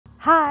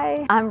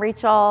Hi, I'm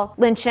Rachel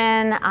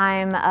Lintgen.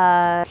 I'm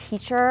a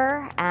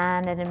teacher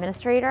and an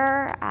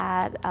administrator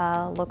at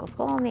a local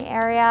school in the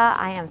area.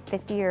 I am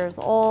 50 years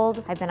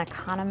old. I've been a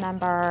Kanna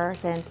member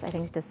since I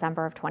think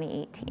December of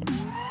 2018.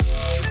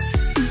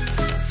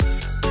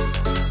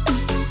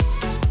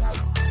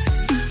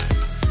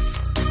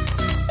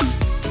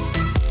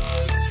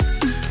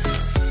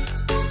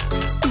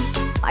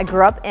 I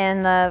grew up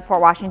in the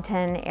Fort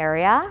Washington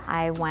area.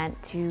 I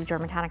went to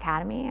Germantown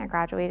Academy. I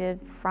graduated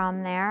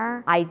from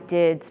there. I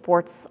did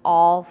sports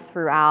all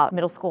throughout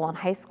middle school and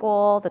high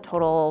school. The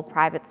total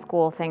private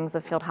school things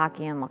of field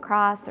hockey and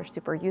lacrosse. They're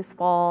super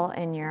useful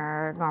in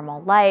your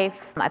normal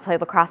life. I played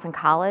lacrosse in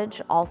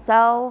college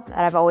also.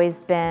 And I've always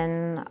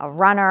been a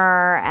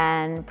runner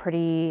and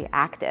pretty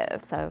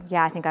active. So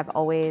yeah, I think I've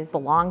always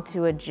belonged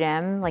to a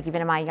gym, like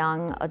even in my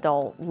young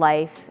adult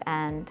life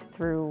and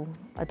through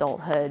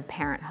adulthood,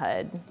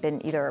 parenthood,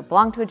 been either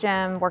belonged to a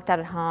gym, worked out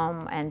at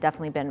home, and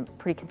definitely been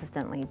pretty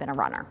consistently been a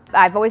runner.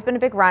 I've always been a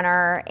big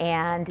runner,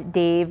 and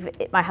Dave,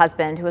 my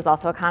husband, who is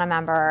also a Kanna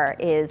member,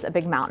 is a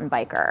big mountain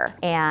biker.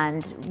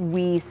 And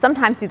we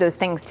sometimes do those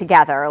things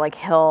together, like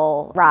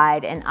he'll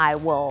ride and I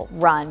will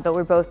run, but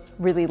we both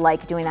really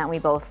like doing that and we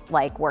both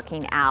like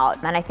working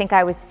out. And I think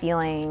I was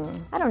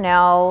feeling, I don't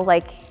know,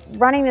 like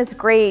running is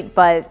great,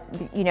 but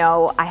you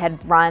know, I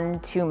had run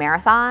 2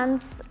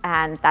 marathons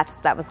and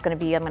that was gonna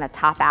be, I'm gonna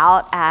top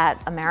out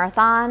at a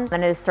marathon.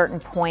 And at a certain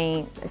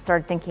point, I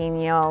started thinking,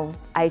 you know,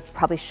 I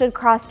probably should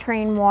cross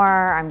train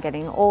more. I'm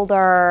getting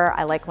older.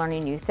 I like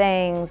learning new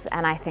things.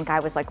 And I think I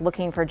was like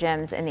looking for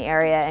gyms in the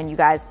area and you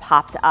guys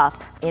popped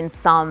up in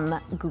some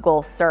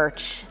Google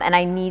search. And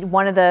I need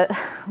one of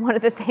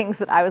the things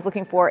that I was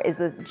looking for is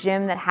a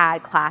gym that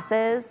had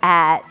classes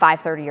at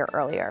 5:30 or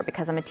earlier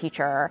because I'm a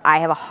teacher. I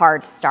have a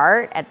hard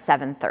start at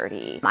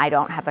 7:30. I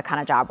don't have the kind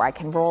of job where I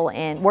can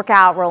work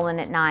out, roll in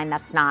at 9.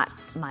 That's not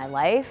my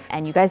life.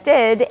 And you guys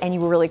did, and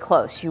you were really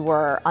close. You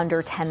were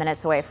under 10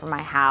 minutes away from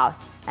my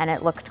house. And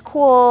it looked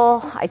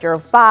cool. I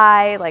drove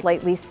by, like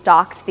lightly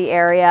stalked the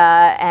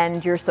area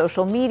and your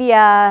social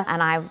media.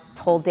 And I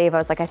told Dave, I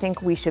was like, I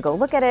think we should go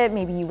look at it.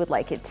 Maybe you would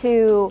like it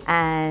too.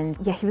 And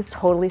yeah, he was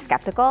totally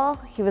skeptical.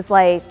 He was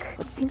like,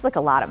 it seems like a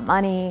lot of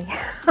money.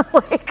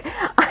 Like,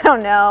 I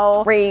don't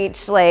know,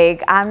 Rach,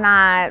 like, I'm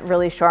not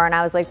really sure. And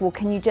I was like, well,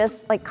 can you just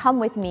like come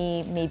with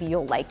me? Maybe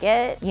you'll like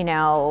it, you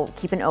know,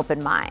 keep an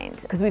open mind.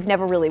 Because we've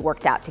never really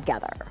worked out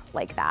together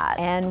like that.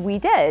 And we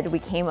did. We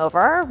came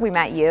over, we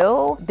met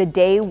you. The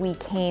day we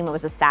came, it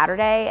was a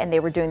Saturday, and they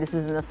were doing, this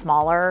is in a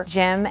smaller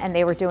gym, and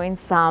they were doing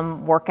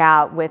some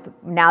workout with,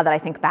 now that I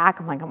think back,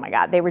 I'm like, oh my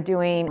God, they were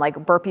doing like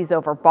burpees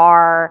over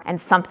bar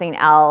and something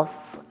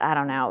else. I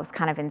don't know, it was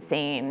kind of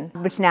insane,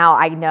 which now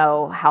I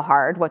know how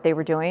hard what they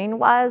were doing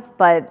was,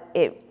 but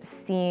it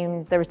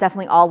seemed, there was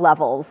definitely all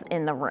levels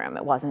in the room.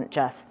 It wasn't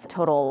just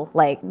total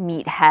like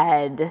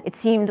meathead. It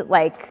seemed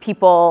like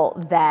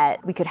people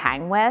that we could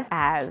hang with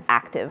as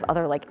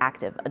other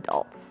active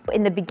adults.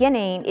 In the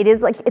beginning, it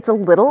is like, it's a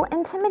little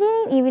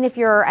intimidating, even if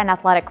you're an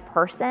athletic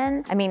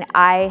person. I mean,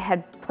 I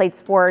had played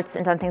sports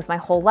and done things my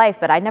whole life,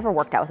 but I'd never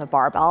worked out with a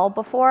barbell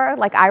before.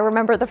 Like, I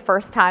remember the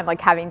first time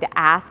like having to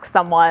ask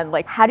someone,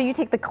 like, how do you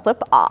take the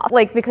clip off?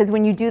 Like, because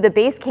when you do the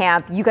base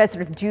camp, you guys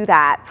sort of do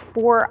that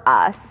for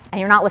us and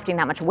you're not lifting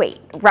that much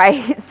weight,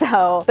 right?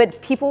 So,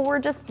 but people were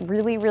just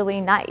really,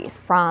 really nice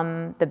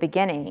from the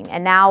beginning.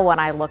 And now when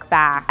I look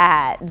back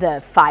at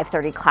the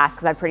 5:30 class,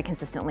 because I've pretty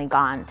consistently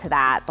gone to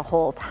that the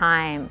whole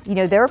time, you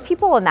know, there are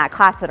people in that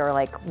class that are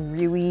like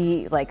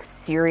really like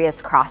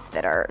serious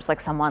CrossFitters,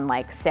 like someone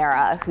like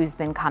Sarah, who's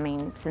been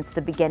coming since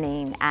the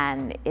beginning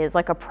and is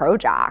like a pro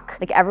jock.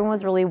 Like, everyone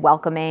was really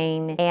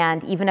welcoming.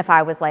 And even if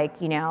I was like,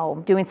 you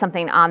know, doing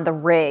something on the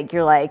rig,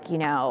 you're like, you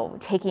know,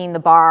 taking the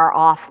bar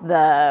off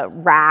the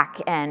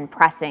rack and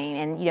pressing.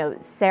 And, you know,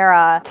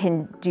 Sarah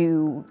can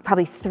do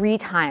probably 3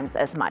 times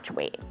as much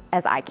weight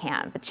as I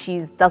can, but she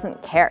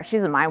doesn't care. She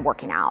doesn't mind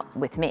working out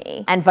with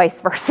me, and vice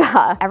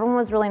versa. Everyone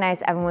was really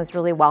nice. Everyone was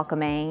really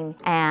welcoming.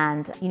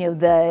 And, you know,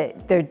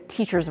 the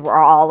teachers were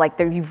all like,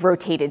 you've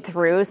rotated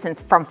through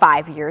from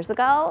 5 years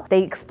ago.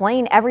 They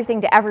explain everything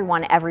to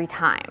everyone every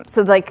time.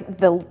 So like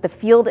the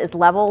field is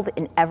leveled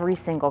in every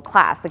single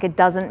class. Like, it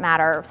doesn't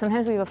matter.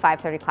 Sometimes we have a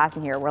 5:30 class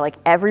in here where like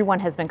everyone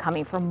has been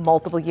coming for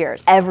multiple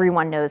years.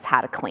 Everyone knows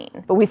how to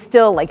clean, but we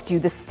still like do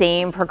the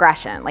same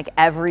progression like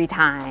every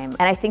time.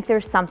 And I think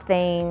there's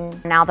something,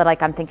 now that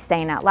like I'm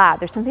saying out loud,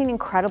 there's something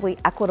incredibly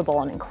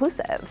equitable and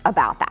inclusive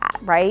about that,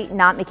 right?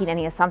 Not making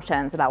any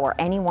assumptions about where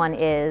anyone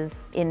is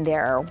in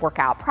their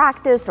workout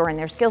practice or in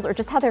their skills or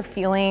just how they're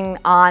feeling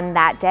on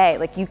that day.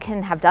 Like, you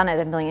can have done it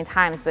a million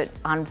times, but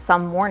on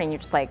some morning you're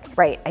just like,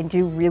 right, I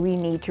do really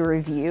need to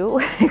review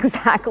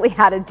exactly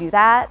how to do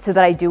that so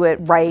that I do it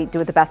right, do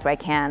it the best way I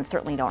can,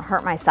 certainly don't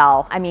hurt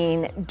myself. I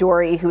mean,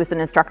 Dory, who was an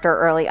instructor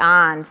early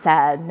on,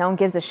 said, no one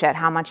gives a shit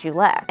how much you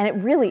lift. And it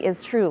really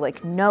is true,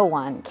 like, no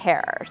one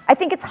cares. matters. I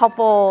think it's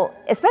helpful,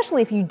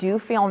 especially if you do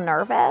feel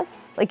nervous,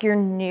 like you're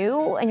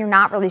new and you're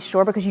not really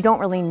sure because you don't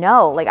really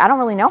know. Like, I don't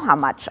really know how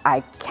much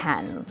I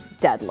can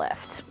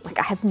deadlift. Like,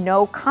 I have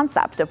no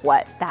concept of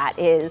what that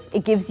is.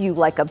 It gives you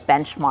like a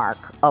benchmark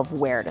of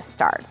where to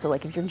start. So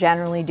like if you're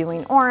generally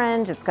doing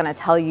orange, it's gonna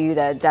tell you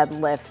to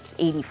deadlift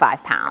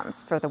 85 pounds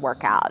for the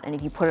workout. And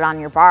if you put it on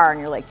your bar and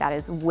you're like, that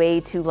is way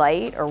too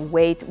light or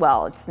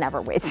well, it's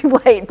never way too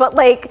light, but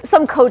like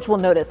some coach will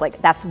notice like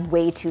that's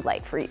way too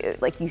light for you.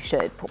 Like you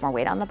should put more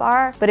weight on the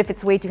bar. But if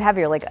it's way too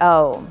heavy, you're like,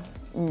 oh,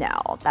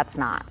 no, that's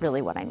not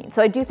really what I need.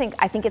 So I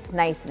think it's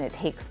nice and it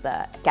takes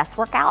the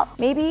guesswork out,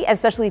 maybe,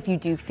 especially if you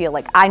do feel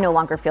like, I no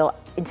longer feel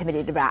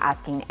intimidated about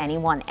asking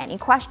anyone any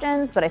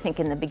questions, but I think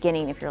in the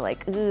beginning, if you're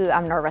like, ooh,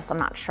 I'm nervous, I'm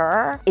not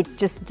sure, it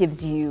just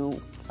gives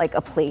you like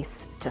a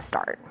place to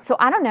start. So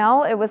I don't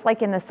know, it was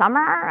like in the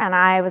summer and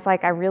I was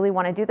like, I really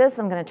want to do this.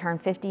 I'm going to turn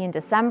 50 in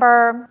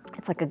December.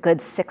 It's like a good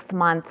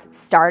 6-month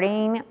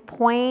starting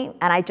point.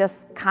 And I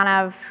just kind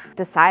of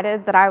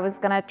decided that I was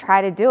going to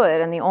try to do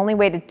it. And the only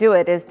way to do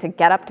it is to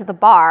get up to the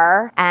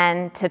bar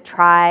and to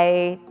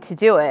try to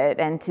do it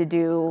and to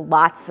do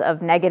lots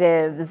of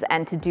negatives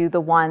and to do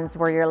the ones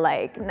where you're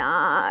like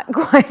not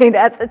quite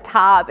at the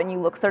top and you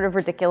look sort of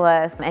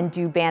ridiculous, and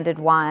do banded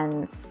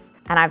ones.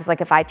 And I was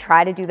like, if I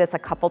try to do this a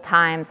couple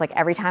times, like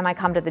every time I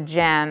come to the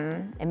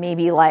gym, and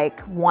maybe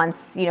like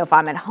once, you know, if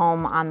I'm at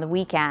home on the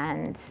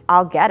weekend,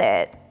 I'll get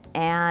it.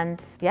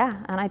 And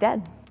yeah, and I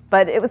did.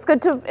 But it's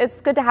good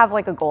to have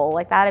like a goal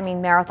like that. I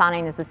mean,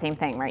 marathoning is the same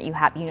thing, right? You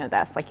know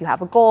this, like you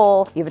have a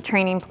goal, you have a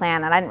training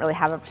plan, and I didn't really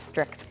have a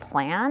strict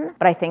plan.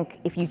 But I think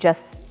if you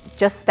just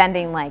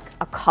spending like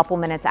a couple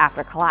minutes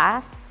after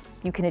class,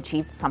 you can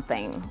achieve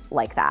something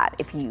like that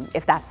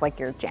if that's like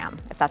your jam,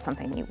 if that's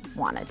something you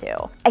want to do.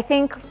 I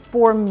think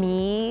for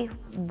me,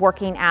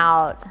 working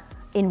out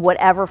in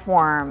whatever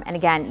form, and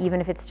again, even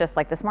if it's just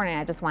like this morning,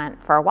 I just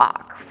went for a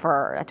walk,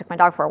 I took my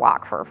dog for a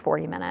walk for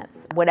 40 minutes.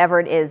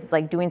 Whatever it is,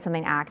 like doing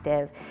something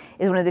active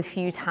is one of the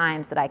few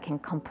times that I can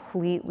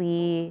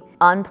completely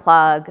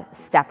unplug,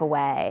 step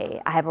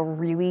away. I have a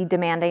really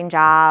demanding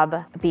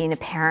job. Being a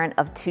parent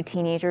of 2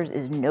 teenagers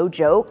is no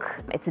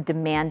joke. It's a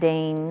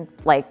demanding,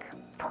 like,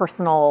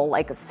 personal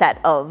set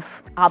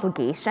of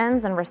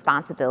obligations and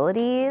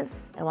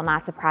responsibilities. It will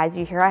not surprise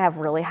you here, I have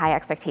really high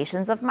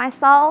expectations of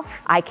myself.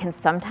 I can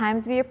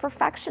sometimes be a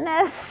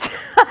perfectionist.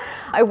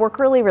 I work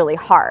really, really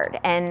hard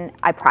and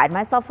I pride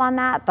myself on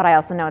that, but I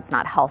also know it's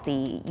not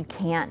healthy. You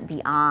can't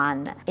be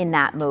in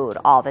that mode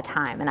all the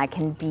time, and I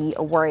can be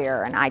a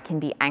worrier and I can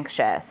be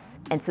anxious.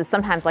 And so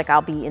sometimes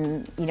I'll be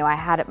in,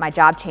 my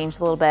job changed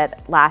a little bit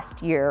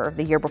last year,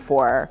 the year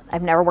before.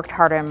 I've never worked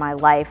harder in my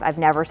life. I've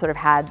never sort of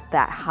had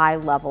that high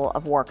level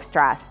of work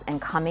stress,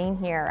 and coming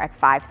here at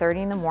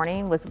 5:30 in the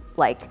morning was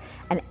like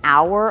an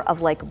hour of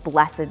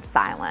blessed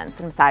silence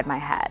inside my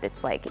head.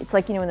 It's like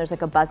when there's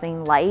a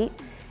buzzing light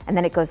and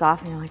then it goes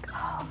off and you're like,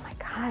 oh my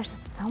gosh,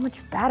 that's so much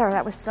better.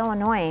 That was so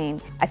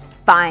annoying. I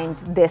find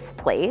this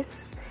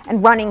place,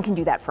 and running can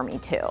do that for me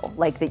too.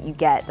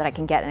 That I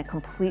can get in a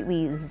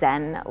completely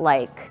zen,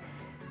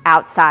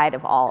 outside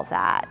of all of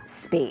that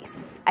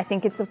space. I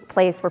think it's a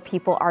place where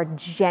people are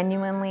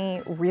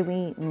genuinely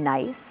really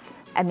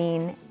nice. I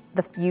mean,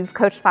 you've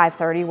coached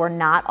 5:30, we're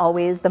not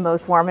always the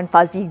most warm and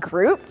fuzzy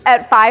group.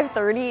 At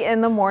 5:30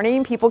 in the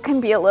morning, people can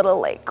be a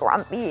little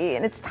grumpy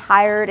and it's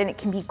tired and it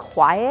can be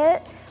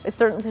quiet. It's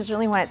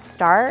certainly when it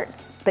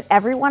starts. But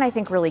everyone, I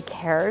think, really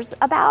cares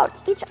about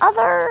each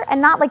other,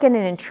 and not in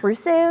an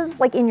intrusive,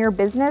 in your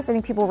business. I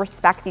think people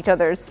respect each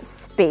other's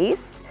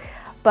space,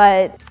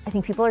 but I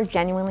think people are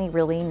genuinely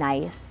really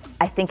nice.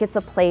 I think it's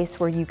a place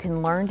where you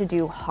can learn to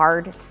do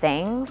hard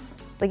things.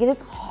 It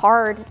is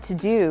hard to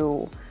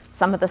do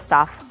some of the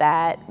stuff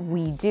that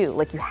we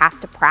do. You have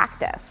to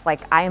practice.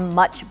 I am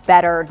much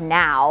better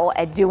now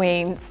at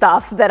doing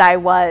stuff that I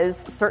was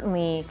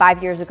certainly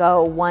 5 years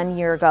ago, 1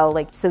 year ago.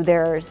 So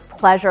there's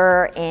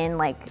pleasure in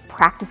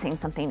practicing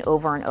something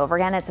over and over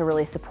again. It's a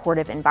really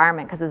supportive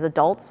environment, because as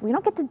adults, we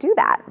don't get to do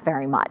that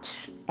very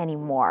much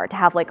anymore. To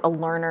have a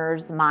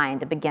learner's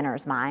mind, a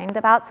beginner's mind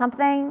about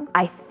something.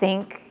 I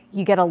think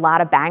you get a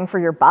lot of bang for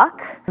your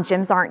buck.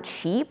 Gyms aren't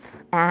cheap,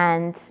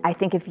 and I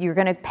think if you're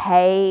gonna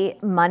pay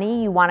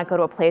money, you wanna go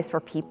to a place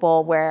where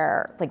people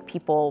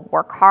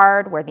work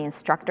hard, where the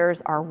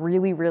instructors are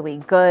really, really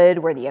good,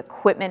 where the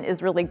equipment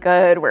is really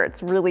good, where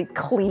it's really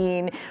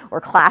clean,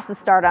 where classes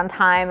start on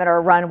time and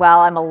are run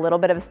well. I'm a little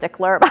bit of a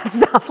stickler about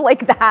stuff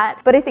like that,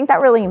 but I think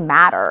that really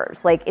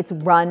matters. It's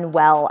run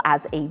well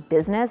as a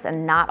business,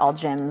 and not all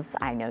gyms,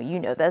 I know you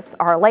know this,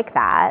 are like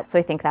that. So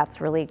I think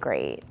that's really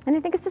great. And I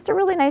think it's just a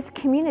really nice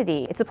community.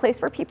 It's a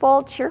place where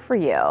people cheer for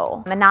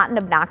you, and not in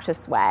an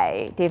obnoxious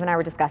way. Dave and I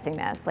were discussing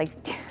this.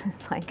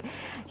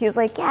 He was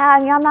like, yeah,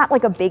 I'm not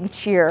a big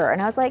cheer.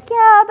 And I was like,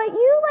 yeah, but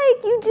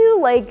you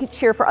do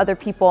cheer for other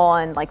people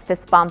and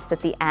fist bumps at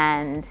the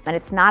end. And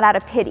it's not out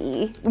of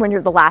pity when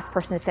you're the last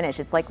person to finish.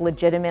 It's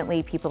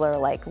legitimately people are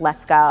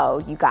let's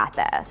go, you got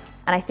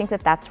this. And I think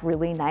that that's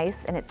really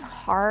nice. And it's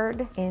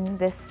hard in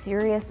this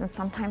serious and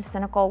sometimes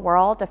cynical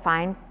world to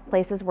find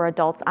places where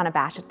adults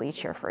unabashedly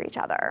cheer for each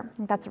other. I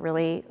think that's a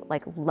really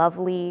like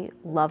lovely,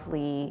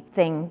 lovely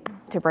thing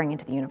to bring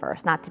into the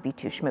universe, not to be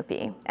too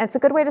schmoopy. And it's a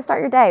good way to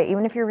start your day,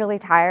 even if you're really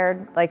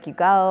tired, like you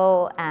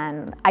go.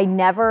 And I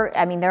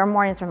mean, there are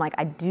mornings where I'm like,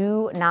 I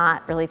do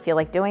not really feel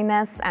like doing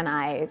this, and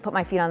I put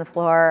my feet on the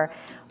floor,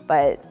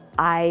 but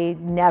I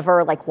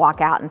never like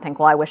walk out and think,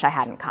 well, I wish I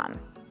hadn't come.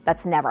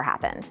 That's never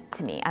happened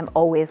to me. I'm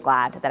always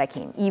glad that I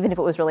came, even if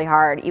it was really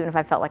hard, even if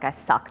I felt like I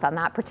sucked on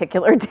that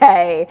particular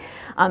day,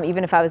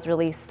 even if I was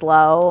really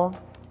slow.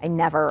 I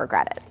never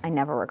regret it. I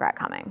never regret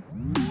coming.